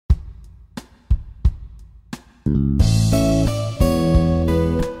Hello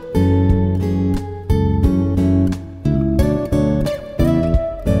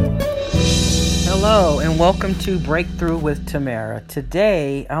and welcome to Breakthrough with Tamara.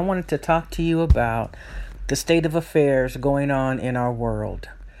 Today I wanted to talk to you about the state of affairs going on in our world.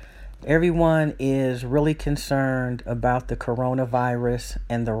 Everyone is really concerned about the coronavirus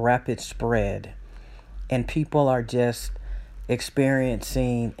and the rapid spread. And people are just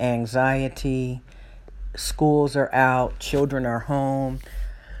experiencing anxiety. Schools are out, children are home,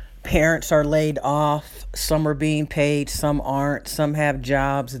 parents are laid off, some are being paid, some aren't, some have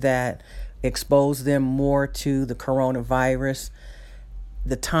jobs that expose them more to the coronavirus.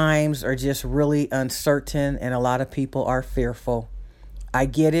 The times are just really uncertain and a lot of people are fearful. I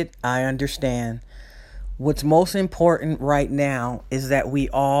get it. I understand. What's most important right now is that we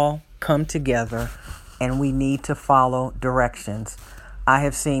all come together and we need to follow directions. I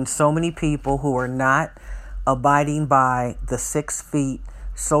have seen so many people who are not abiding by the 6 feet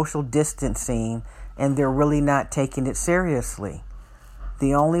social distancing and they're really not taking it seriously.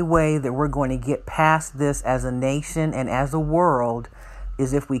 The only way that we're going to get past this as a nation and as a world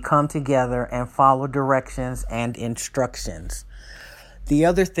is if we come together and follow directions and instructions. The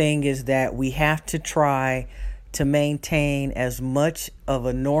other thing is that we have to try to maintain as much of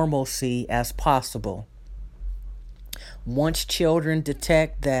a normalcy as possible. Once children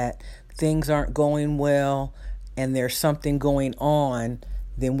detect that things aren't going well and there's something going on,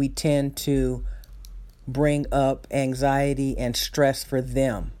 then we tend to bring up anxiety and stress for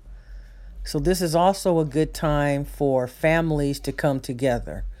them. So this is also a good time for families to come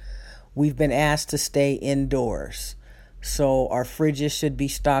together. We've been asked to stay indoors. So our fridges should be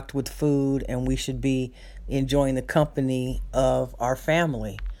stocked with food and we should be enjoying the company of our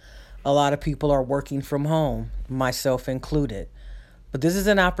family. A lot of people are working from home, myself included. But this is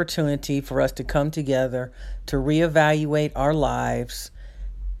an opportunity for us to come together to reevaluate our lives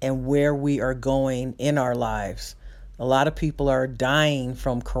and where we are going in our lives. A lot of people are dying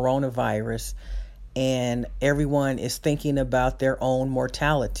from coronavirus and everyone is thinking about their own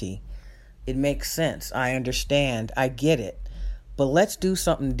mortality. It makes sense. I understand. I get it. But let's do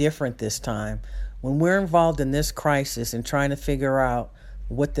something different this time. When we're involved in this crisis and trying to figure out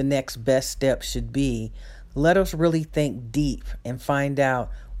what the next best step should be, let us really think deep and find out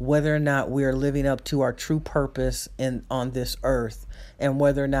whether or not we are living up to our true purpose on this earth and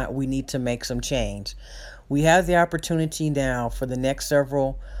whether or not we need to make some change. We have the opportunity now for the next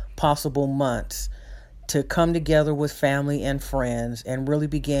several possible months to come together with family and friends and really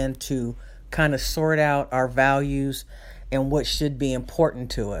begin to kind of sort out our values and what should be important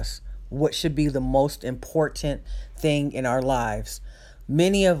to us, what should be the most important thing in our lives.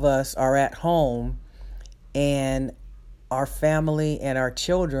 Many of us are at home and our family and our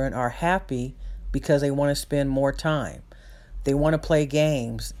children are happy because they want to spend more time. They want to play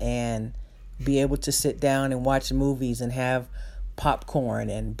games and be able to sit down and watch movies and have popcorn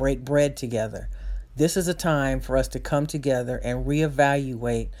and break bread together. This is a time for us to come together and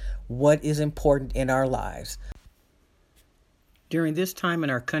reevaluate what is important in our lives. During this time in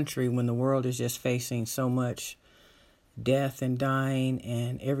our country when the world is just facing so much death and dying,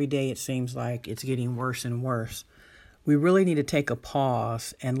 and every day it seems like it's getting worse and worse, we really need to take a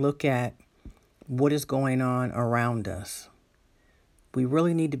pause and look at what is going on around us. We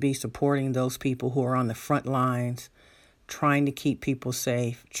really need to be supporting those people who are on the front lines, trying to keep people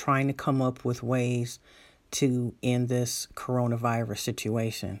safe, trying to come up with ways to end this coronavirus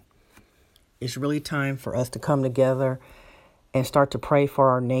situation. It's really time for us to come together and start to pray for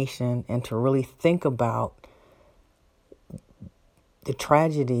our nation and to really think about the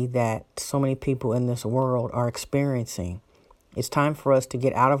tragedy that so many people in this world are experiencing. It's time for us to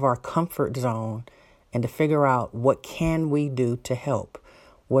get out of our comfort zone and to figure out what can we do to help,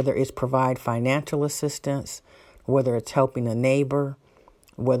 whether it's provide financial assistance, whether it's helping a neighbor,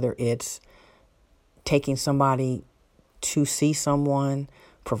 whether it's taking somebody to see someone,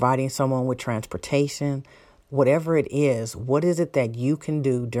 providing someone with transportation, whatever it is, what is it that you can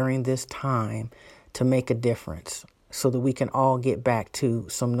do during this time to make a difference so that we can all get back to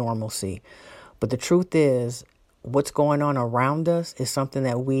some normalcy? But the truth is, what's going on around us is something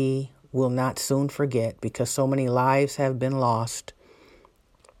that we will not soon forget because so many lives have been lost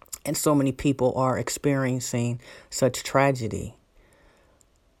and so many people are experiencing such tragedy.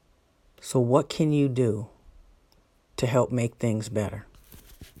 So what can you do to help make things better?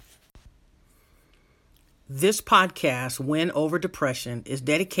 This podcast, Win Over Depression, is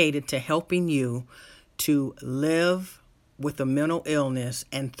dedicated to helping you to live with a mental illness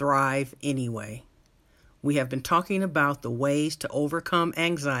and thrive anyway. We have been talking about the ways to overcome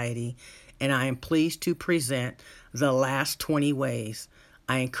anxiety and I am pleased to present The Last 20 Ways.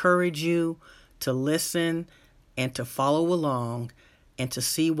 I encourage you to listen and to follow along and to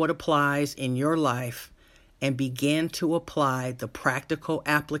see what applies in your life and begin to apply the practical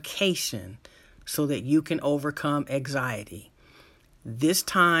application so that you can overcome anxiety. This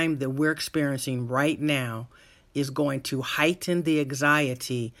time that we're experiencing right now is going to heighten the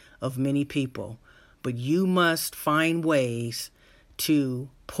anxiety of many people, but you must find ways to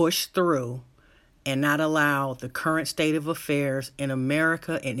push through and not allow the current state of affairs in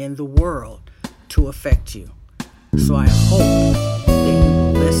America and in the world to affect you. So I hope that you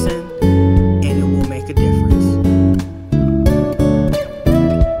will listen and it will make a difference.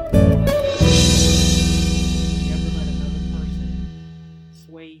 Never let another person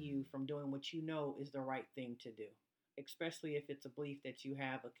sway you from doing what you know is the right thing to do, especially if it's a belief that you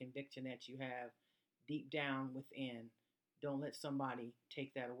have, a conviction that you have deep down within. Don't let somebody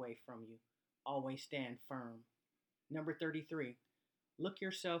take that away from you. Always stand firm. Number 33, look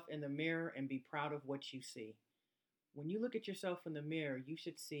yourself in the mirror and be proud of what you see. When you look at yourself in the mirror, you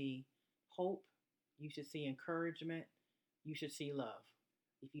should see hope, you should see encouragement, you should see love.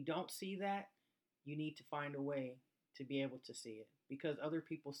 If you don't see that, you need to find a way to be able to see it because other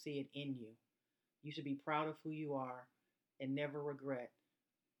people see it in you. You should be proud of who you are and never regret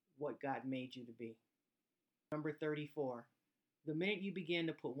what God made you to be. Number 34, the minute you begin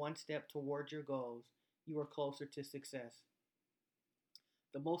to put one step towards your goals, you are closer to success.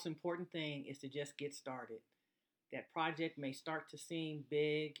 The most important thing is to just get started. That project may start to seem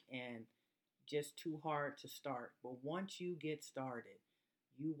big and just too hard to start, but once you get started,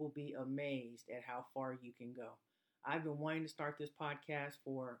 you will be amazed at how far you can go. I've been wanting to start this podcast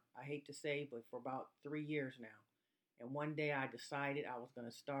for, I hate to say, but for about 3 years now. And one day I decided I was going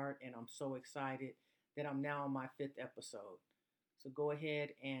to start, and I'm so excited that I'm now on my 5th episode. So go ahead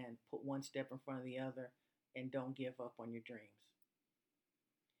and put one step in front of the other and don't give up on your dreams.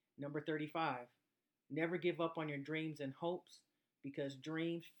 Number 35, never give up on your dreams and hopes because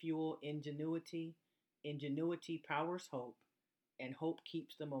dreams fuel ingenuity, ingenuity powers hope, and hope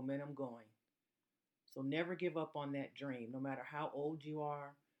keeps the momentum going. So never give up on that dream, no matter how old you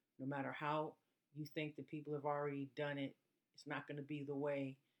are, no matter how you think that people have already done it. It's not going to be the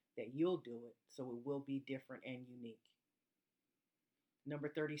way that you'll do it, so it will be different and unique. Number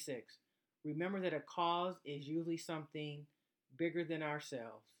 36, remember that a cause is usually something bigger than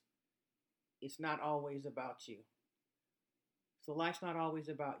ourselves. It's not always about you. So life's not always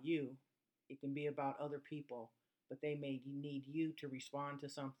about you. It can be about other people, but they may need you to respond to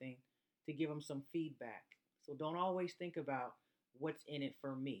something, to give them some feedback. So don't always think about what's in it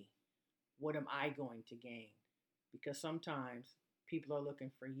for me. What am I going to gain? Because sometimes people are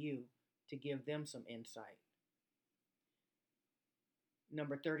looking for you to give them some insight.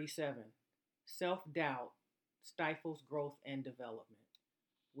 Number 37, self-doubt stifles growth and development.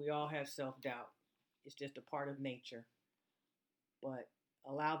 We all have self-doubt. It's just a part of nature. But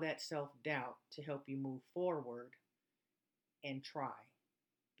allow that self-doubt to help you move forward and try.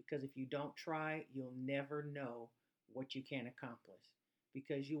 Because if you don't try, you'll never know what you can accomplish.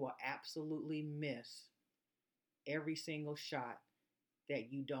 Because you will absolutely miss every single shot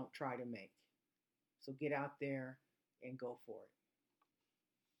that you don't try to make. So get out there and go for it.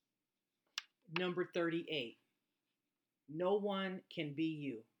 Number 38, no one can be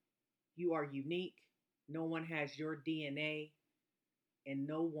you. You are unique. No one has your DNA, and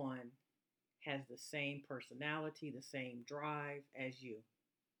no one has the same personality, the same drive as you.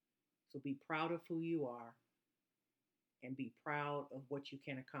 So be proud of who you are and be proud of what you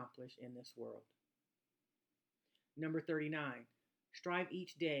can accomplish in this world. Number 39, strive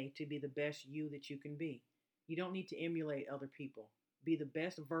each day to be the best you that you can be. You don't need to emulate other people. Be the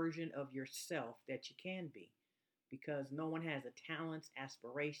best version of yourself that you can be because no one has the talents,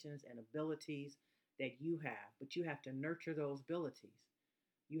 aspirations, and abilities that you have, but you have to nurture those abilities.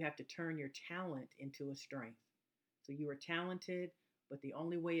 You have to turn your talent into a strength. So you are talented, but the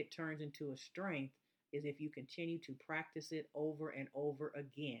only way it turns into a strength is if you continue to practice it over and over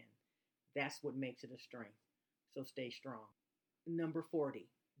again. That's what makes it a strength. So stay strong. Number 40,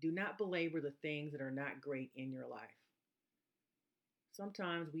 do not belabor the things that are not great in your life.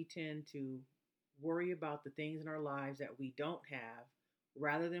 Sometimes we tend to worry about the things in our lives that we don't have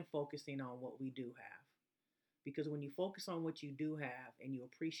rather than focusing on what we do have. Because when you focus on what you do have and you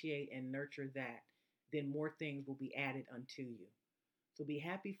appreciate and nurture that, then more things will be added unto you. So be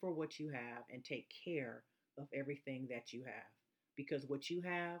happy for what you have and take care of everything that you have. Because what you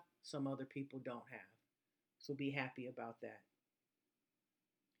have, some other people don't have. So be happy about that.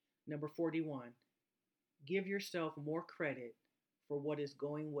 Number 41, give yourself more credit for what is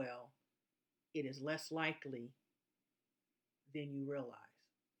going well it is less likely than you realize.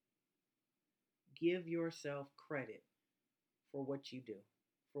 Give yourself credit for what you do,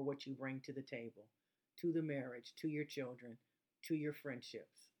 for what you bring to the table, to the marriage, to your children, to your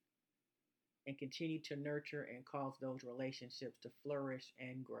friendships, and continue to nurture and cause those relationships to flourish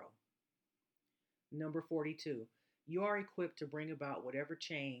and grow. Number 42, you are equipped to bring about whatever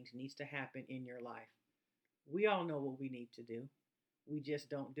change needs to happen in your life. We all know what we need to do, we just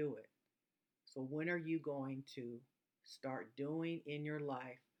don't do it. So, when are you going to start doing in your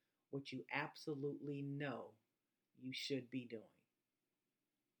life what you absolutely know you should be doing?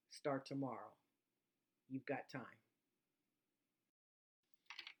 Start tomorrow. You've got time.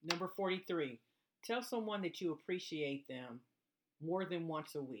 Number 43, tell someone that you appreciate them more than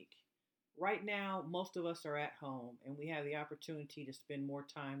once a week. Right now, most of us are at home and we have the opportunity to spend more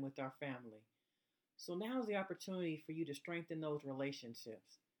time with our family. So now is the opportunity for you to strengthen those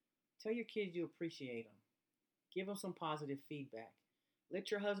relationships. Tell your kids you appreciate them. Give them some positive feedback. Let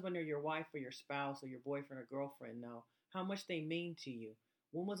your husband or your wife or your spouse or your boyfriend or girlfriend know how much they mean to you.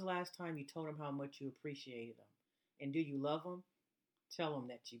 When was the last time you told them how much you appreciated them? And do you love them? Tell them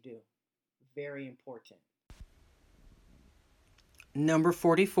that you do. Very important. Number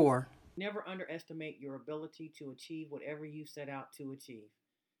 44. Never underestimate your ability to achieve whatever you set out to achieve.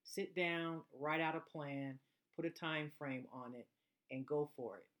 Sit down, write out a plan, put a time frame on it, and go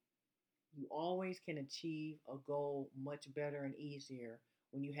for it. You always can achieve a goal much better and easier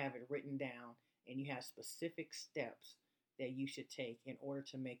when you have it written down and you have specific steps that you should take in order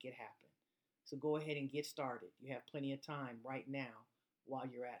to make it happen. So go ahead and get started. You have plenty of time right now while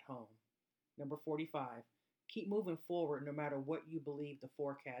you're at home. Number 45, keep moving forward no matter what you believe the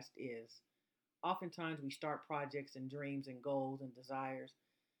forecast is. Oftentimes we start projects and dreams and goals and desires,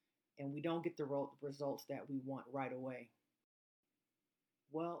 and we don't get the results that we want right away.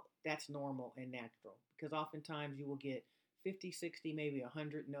 Well, that's normal and natural because oftentimes you will get 50, 60, maybe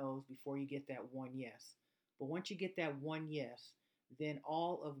 100 no's before you get that one yes. But once you get that one yes, then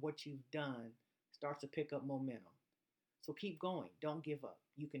all of what you've done starts to pick up momentum. So keep going. Don't give up.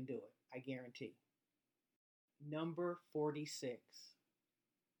 You can do it. I guarantee. Number 46.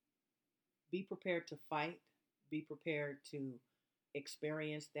 Be prepared to fight. Be prepared to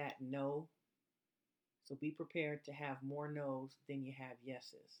experience that no. So be prepared to have more no's than you have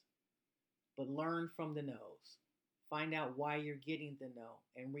yeses. But learn from the no's. Find out why you're getting the no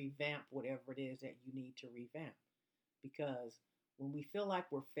and revamp whatever it is that you need to revamp. Because when we feel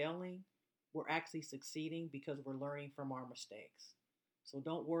like we're failing, we're actually succeeding because we're learning from our mistakes. So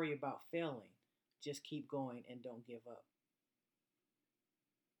don't worry about failing. Just keep going and don't give up.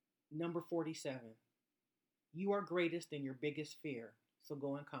 Number 47. You are greatest in your biggest fear, so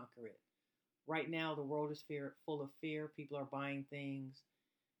go and conquer it. Right now, the world is full of fear. People are buying things,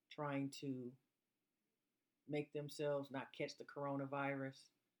 trying to make themselves not catch the coronavirus,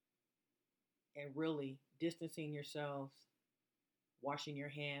 and really distancing yourselves, washing your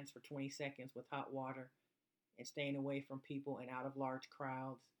hands for 20 seconds with hot water, and staying away from people and out of large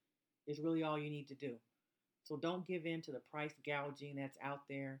crowds is really all you need to do. So don't give in to the price gouging that's out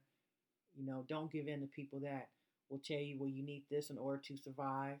there. Don't give in to people that will tell you, well, you need this in order to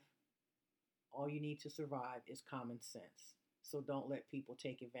survive. All you need to survive is common sense. So don't let people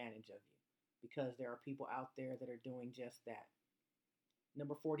take advantage of you because there are people out there that are doing just that.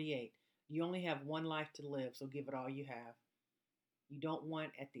 Number 48, you only have one life to live, so give it all you have. You don't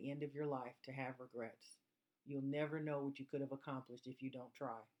want at the end of your life to have regrets. You'll never know what you could have accomplished if you don't try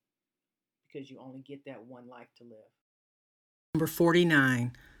because you only get that one life to live. Number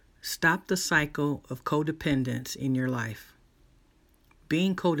 49, stop the cycle of codependence in your life.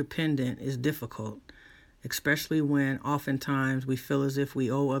 Being codependent is difficult, especially when oftentimes we feel as if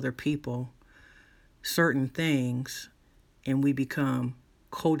we owe other people certain things and we become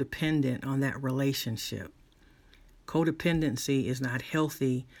codependent on that relationship. Codependency is not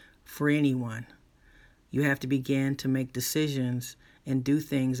healthy for anyone. You have to begin to make decisions and do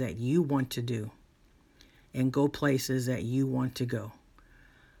things that you want to do and go places that you want to go.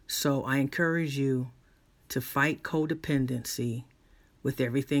 So I encourage you to fight codependency with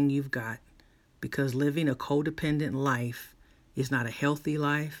everything you've got, because living a codependent life is not a healthy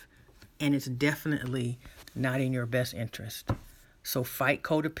life, and it's definitely not in your best interest. So fight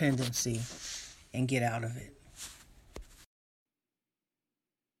codependency and get out of it.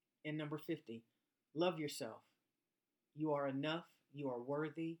 And number 50, love yourself. You are enough, you are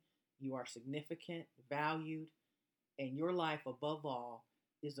worthy, you are significant, valued, and your life above all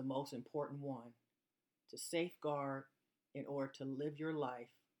is the most important one to safeguard in order to live your life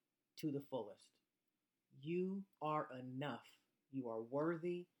to the fullest. You are enough. You are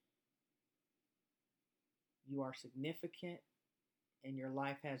worthy. You are significant, and your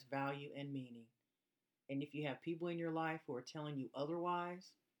life has value and meaning. And if you have people in your life who are telling you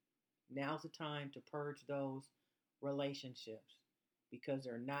otherwise, now's the time to purge those relationships because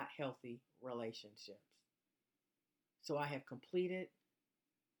they're not healthy relationships. So I have completed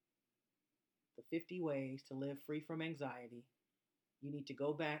the 50 ways to live free from anxiety. You need to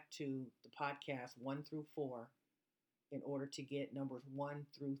go back to the podcast 1 through 4 in order to get numbers 1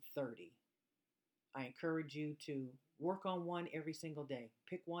 through 30. I encourage you to work on one every single day.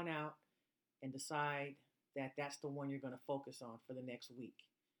 Pick one out and decide that that's the one you're going to focus on for the next week.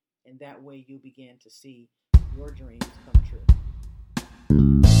 And that way you'll begin to see your dreams come true.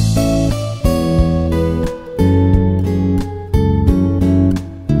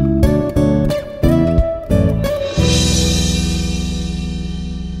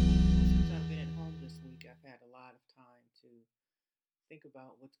 Since I've been at home this week, I've had a lot of time to think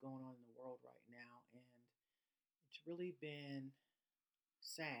about what's going on in the world right now. And it's really been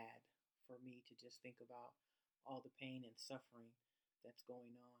sad for me to just think about all the pain and suffering that's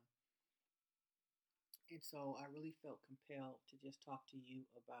going on. And so I really felt compelled to just talk to you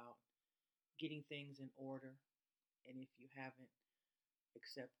about getting things in order. And if you haven't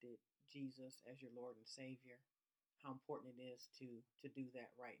accepted Jesus as your Lord and Savior, how important it is to do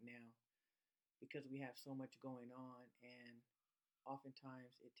that right now, because we have so much going on, and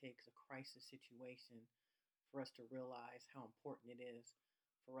oftentimes it takes a crisis situation for us to realize how important it is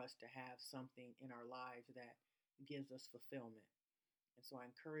for us to have something in our lives that gives us fulfillment. And so I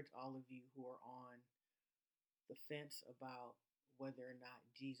encourage all of you who are on the fence about whether or not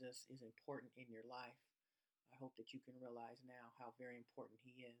Jesus is important in your life. I hope that you can realize now how very important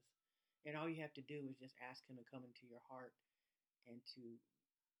he is. And all you have to do is just ask him to come into your heart and to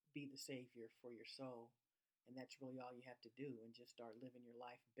be the Savior for your soul. And that's really all you have to do, and just start living your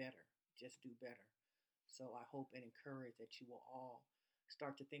life better. Just do better. So I hope and encourage that you will all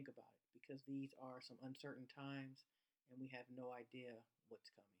start to think about it, because these are some uncertain times and we have no idea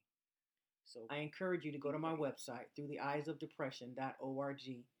what's coming. So I encourage you to go to my website,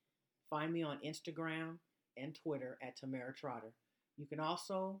 throughtheeyesofdepression.org. Find me on Instagram and Twitter at Tamara Trotter. You can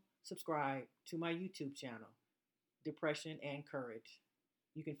also subscribe to my YouTube channel, Depression and Courage.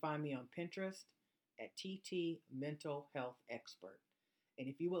 You can find me on Pinterest at TT Mental Health Expert. And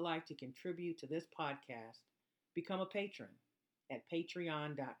if you would like to contribute to this podcast, become a patron at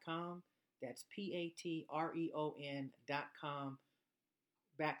patreon.com. That's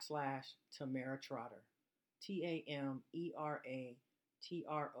patreon.com/Tamara Trotter. TAMERATROTTER.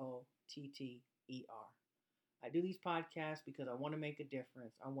 I do these podcasts because I want to make a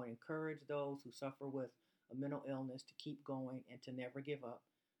difference. I want to encourage those who suffer with a mental illness to keep going and to never give up,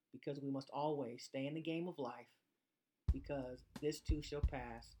 because we must always stay in the game of life, because this too shall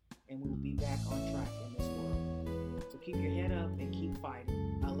pass and we will be back on track in this world. So keep your head up and keep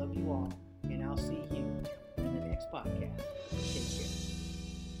fighting. I love you all.